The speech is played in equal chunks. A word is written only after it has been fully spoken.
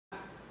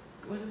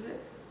what is it?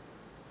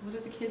 What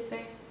did the kids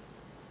say?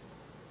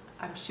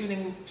 I'm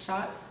shooting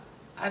shots.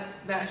 I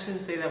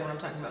shouldn't say that when I'm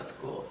talking about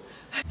school.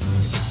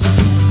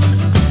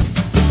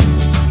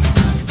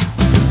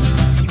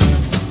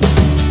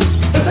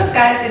 What's up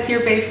guys, it's your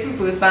babe from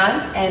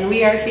Busan and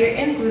we are here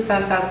in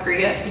Busan, South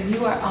Korea and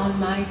you are on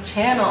my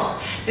channel.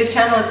 This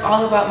channel is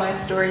all about my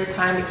story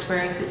time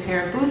experiences here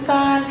in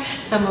Busan,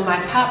 some of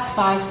my top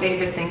 5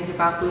 favorite things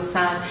about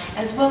Busan,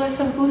 as well as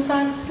some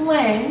Busan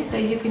slang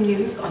that you can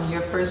use on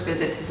your first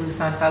visit to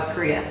Busan, South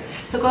Korea.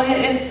 So go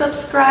ahead and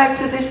subscribe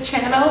to this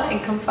channel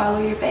and come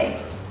follow your babe.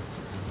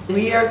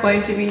 We are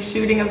going to be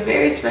shooting a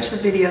very special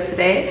video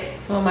today.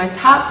 Some of my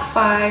top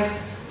 5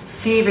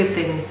 favorite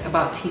things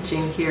about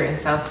teaching here in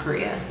South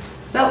Korea.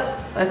 So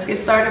let's get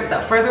started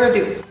without further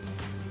ado.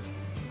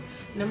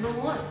 Number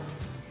 1.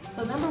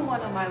 So number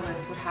 1 on my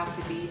list would have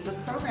to be the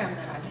program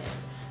that I'm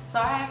in. So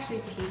I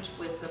actually teach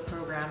with the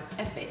program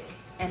EPIC.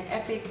 And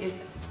EPIC is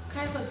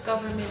kind of a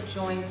government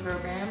joined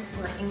program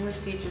for English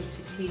teachers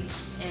to teach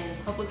in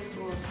public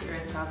schools here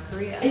in South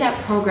Korea. In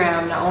that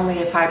program, not only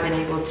have I been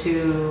able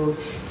to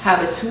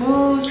have a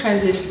smooth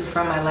transition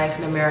from my life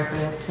in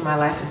America to my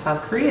life in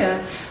South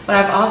Korea, but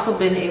I've also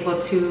been able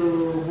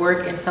to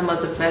work in some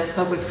of the best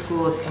public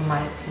schools, in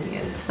my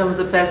opinion, some of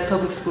the best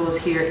public schools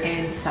here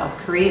in South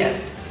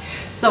Korea.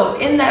 So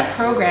in that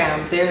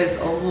program, there's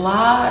a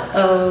lot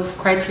of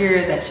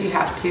criteria that you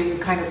have to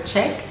kind of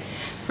check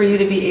for you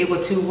to be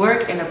able to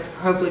work in a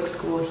public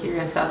school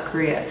here in South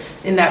Korea.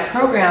 In that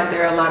program,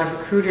 there are a lot of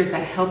recruiters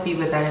that help you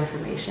with that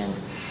information.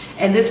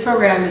 And this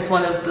program is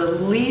one of the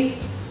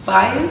least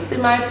biased,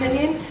 in my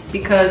opinion,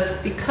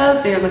 because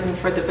they're looking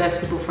for the best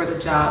people for the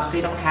job, so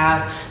you don't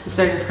have the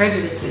certain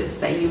prejudices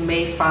that you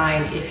may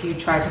find if you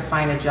try to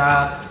find a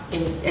job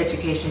in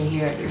education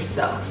here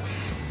yourself.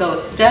 So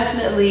it's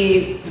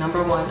definitely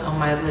number 1 on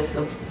my list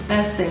of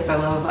best things I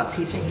love about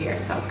teaching here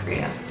in South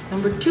Korea.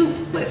 Number 2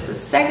 list, the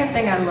second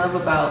thing I love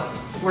about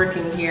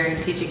working here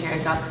and teaching here in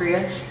South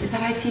Korea is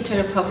that I teach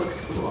at a public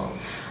school.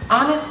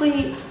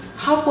 Honestly,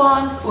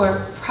 hagwons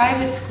or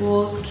private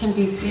schools can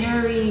be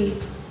very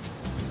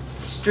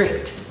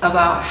strict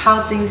about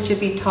how things should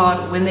be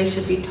taught, when they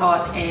should be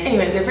taught, and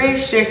anyway, they're very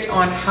strict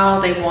on how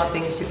they want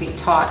things to be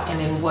taught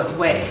and in what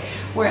way.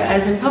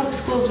 Whereas in public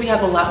schools, we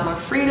have a lot more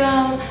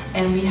freedom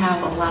and we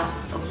have a lot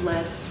of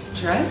less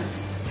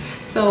stress.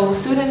 So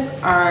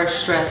students are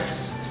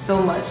stressed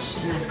so much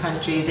in this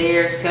country.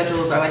 Their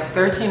schedules are like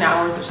 13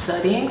 hours of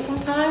studying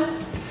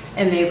sometimes,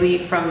 and they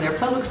leave from their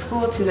public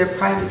school to their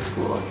private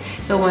school.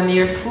 So when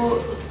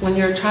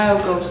your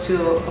child goes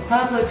to a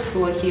public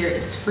school here,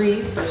 it's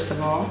free, first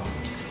of all,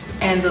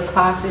 and the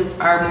classes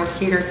are more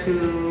catered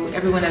to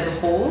everyone as a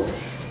whole.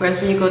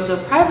 Whereas when you go to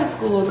a private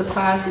school, the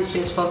class is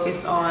just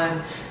focused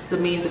on the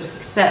means of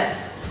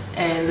success.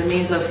 And the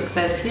means of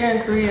success here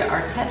in Korea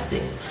are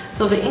testing.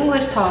 So the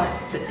English taught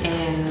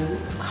in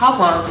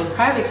hagwons in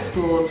private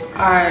schools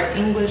are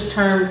English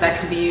terms that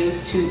can be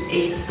used to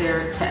ace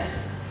their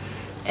tests.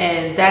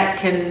 And that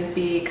can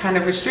be kind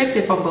of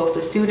restrictive for both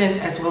the students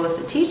as well as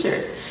the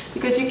teachers,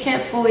 because you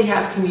can't fully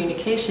have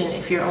communication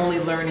if you're only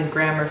learning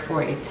grammar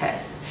for a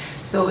test.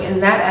 So in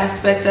that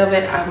aspect of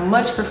it, I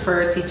much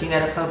prefer teaching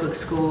at a public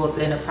school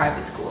than a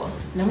private school.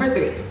 Number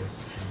 3.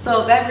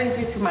 So that brings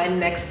me to my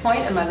next point,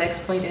 and my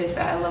next point is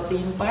that I love the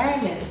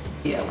environment.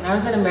 Yeah, when I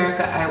was in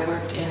America, I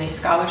worked in a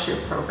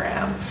scholarship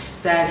program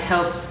that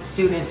helped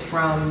students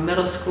from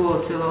middle school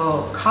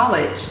to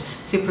college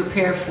to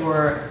prepare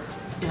for,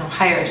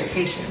 higher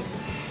education.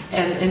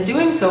 And in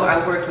doing so,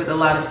 I worked with a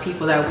lot of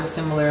people that were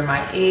similar in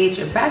my age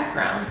and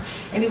background.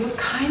 And it was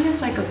kind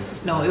of like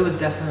it was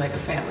definitely like a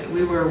family.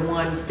 We were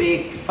one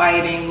big,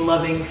 fighting,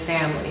 loving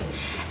family.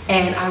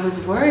 And I was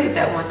worried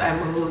that once I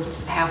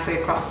moved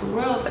halfway across the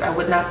world that I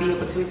would not be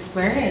able to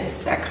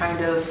experience that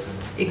kind of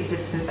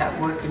existence at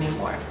work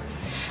anymore.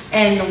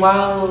 And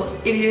while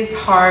it is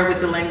hard with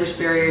the language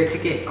barrier to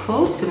get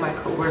close to my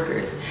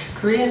coworkers,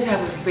 Koreans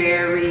have a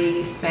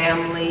very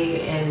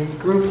family and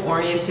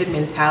group-oriented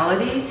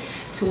mentality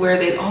to where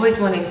they always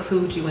want to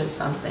include you in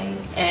something.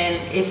 And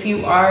if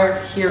you are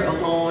here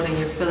alone and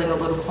you're feeling a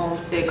little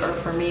homesick, or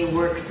for me,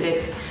 work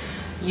sick,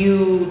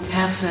 you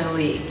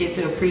definitely get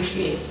to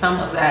appreciate some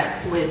of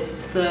that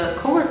with the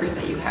coworkers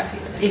that you have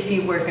here. If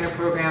you work in a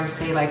program,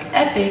 say like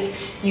EPIC,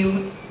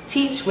 you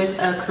teach with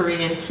a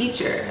Korean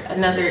teacher,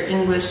 another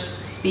English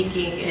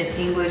speaking and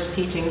English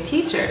teaching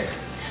teacher.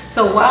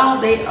 So while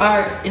they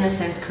are, in a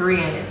sense,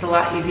 Korean, it's a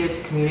lot easier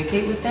to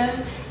communicate with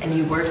them, and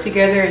you work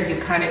together and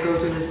you kind of go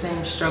through the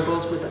same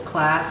struggles with a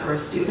class or a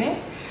student.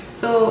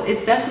 So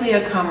it's definitely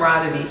a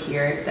camaraderie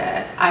here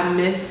that I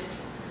missed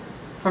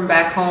from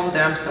back home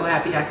that I'm so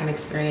happy I can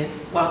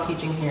experience while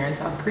teaching here in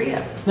South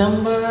Korea.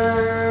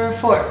 Number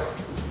 4.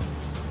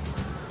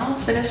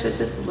 Almost finished with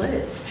this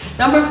list.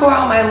 Number 4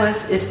 on my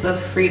list is the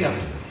freedom.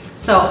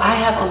 So I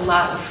have a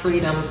lot of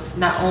freedom,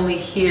 not only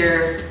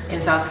here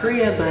in South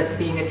Korea, but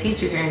being a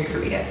teacher here in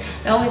Korea.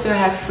 Not only do I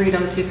have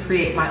freedom to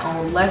create my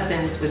own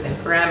lessons within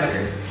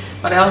parameters,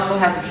 but I also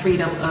have the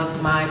freedom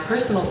of my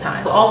personal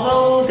time.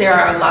 Although there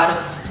are a lot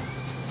of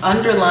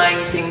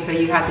underlying things that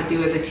you have to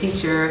do as a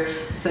teacher,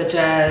 such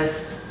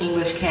as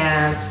English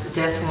camps,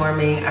 desk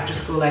warming, after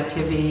school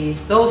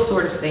activities, those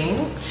sort of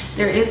things,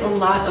 there is a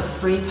lot of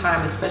free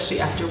time,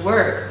 especially after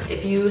work.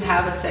 If you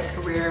have a set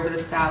career with a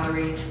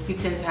salary, you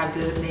tend to have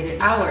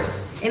designated hours.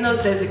 In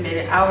those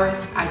designated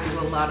hours, I do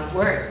a lot of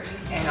work,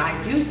 and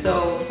I do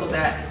so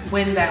that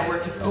when that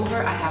work is over,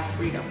 I have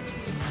freedom.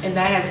 And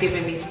that has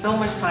given me so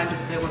much time to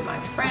spend with my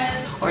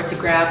friends, or to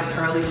grab an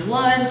early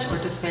lunch, or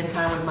to spend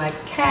time with my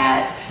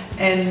cat,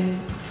 and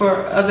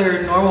for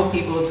other normal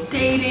people,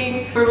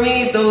 dating. For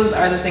me, those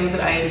are the things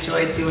that I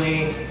enjoy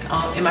doing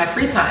in my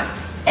free time.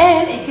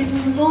 And it gives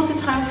me loads of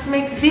time to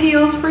make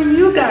videos for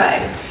you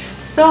guys.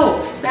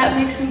 So that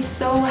makes me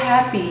so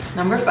happy.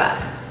 Number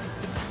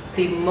 5,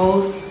 the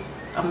most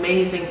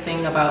amazing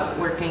thing about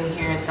working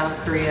here in South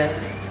Korea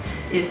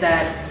is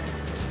that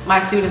my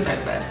students are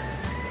the best.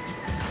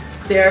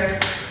 There,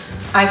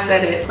 I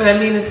said it. What I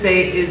mean to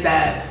say is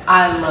that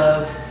I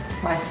love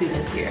my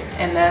students here.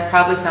 And that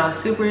probably sounds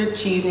super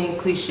cheesy and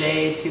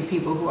cliche to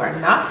people who are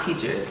not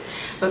teachers.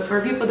 But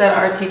for people that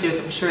are teachers,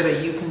 I'm sure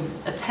that you can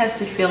attest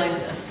to feeling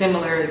a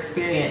similar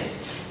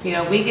experience. You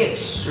know, we get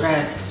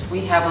stressed.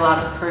 We have a lot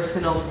of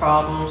personal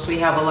problems. We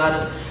have a lot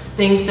of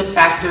things to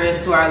factor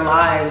into our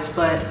lives.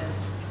 But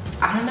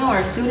I don't know,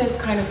 our students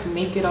kind of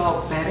make it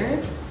all better.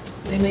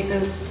 They make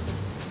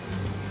us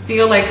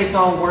feel like it's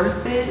all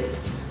worth it,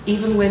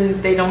 even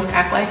when they don't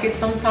act like it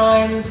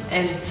sometimes,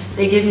 and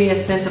they give me a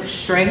sense of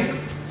strength.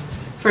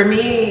 For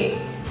me,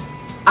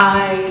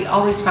 I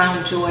always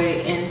found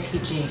joy in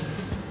teaching.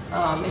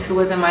 If it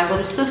wasn't my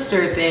little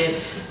sister, then,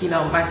 you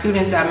know, my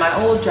students at my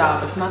old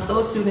job. If not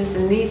those students,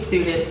 then these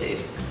students.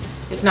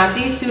 If not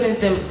these students,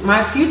 then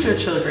my future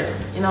children.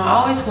 You know, I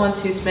always want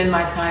to spend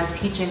my time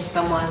teaching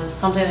someone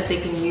something that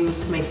they can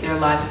use to make their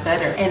lives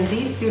better. And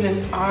these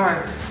students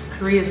are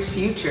Korea's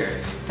future.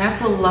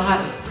 That's a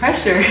lot of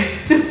pressure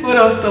to put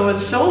on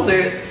someone's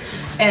shoulders,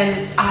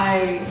 and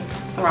I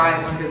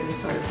thrive under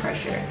this sort of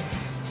pressure.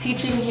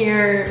 Teaching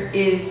here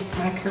is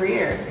my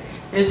career.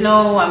 There's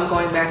no I'm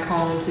going back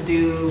home to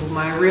do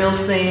my real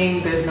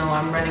thing. There's no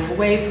I'm running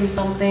away from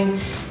something.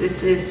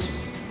 This is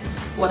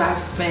what I've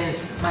spent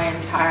my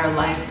entire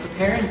life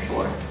preparing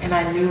for, and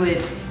I knew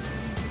it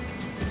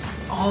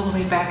all the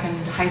way back in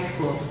high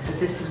school that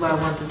this is what I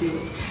want to do.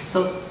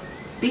 So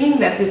being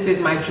that this is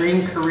my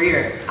dream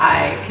career,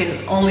 I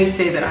can only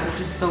say that I'm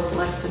just so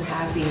blessed and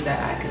happy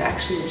that I could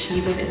actually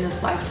achieve it in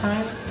this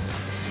lifetime.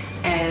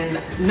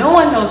 And no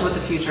one knows what the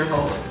future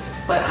holds,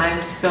 but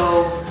I'm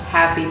so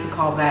happy to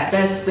call that the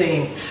best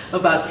thing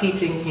about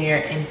teaching here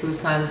in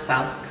Busan,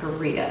 South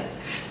Korea.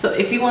 So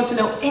if you want to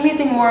know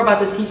anything more about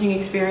the teaching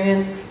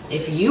experience,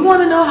 if you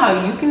want to know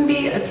how you can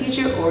be a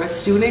teacher or a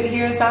student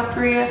here in South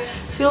Korea,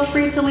 feel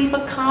free to leave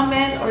a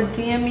comment or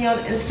DM me on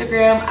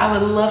Instagram. I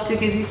would love to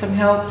give you some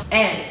help.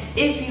 And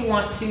if you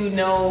want to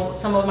know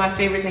some of my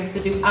favorite things to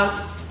do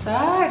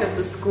outside of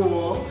the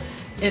school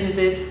in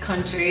this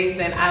country,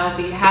 then I'll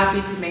be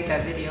happy to make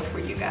that video for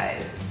you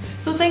guys.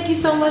 So thank you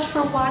so much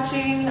for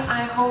watching.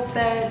 I hope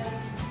that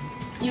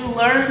you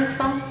learned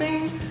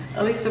something,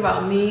 at least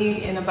about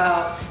me and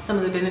about some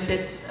of the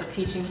benefits of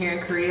teaching here in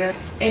Korea.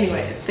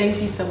 Anyway,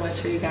 thank you so much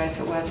for you guys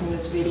for watching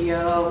this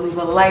video. Leave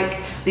a like,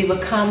 leave a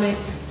comment,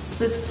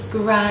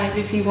 subscribe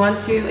if you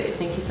want to.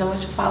 Thank you so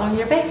much for following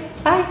your babe.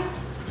 Bye.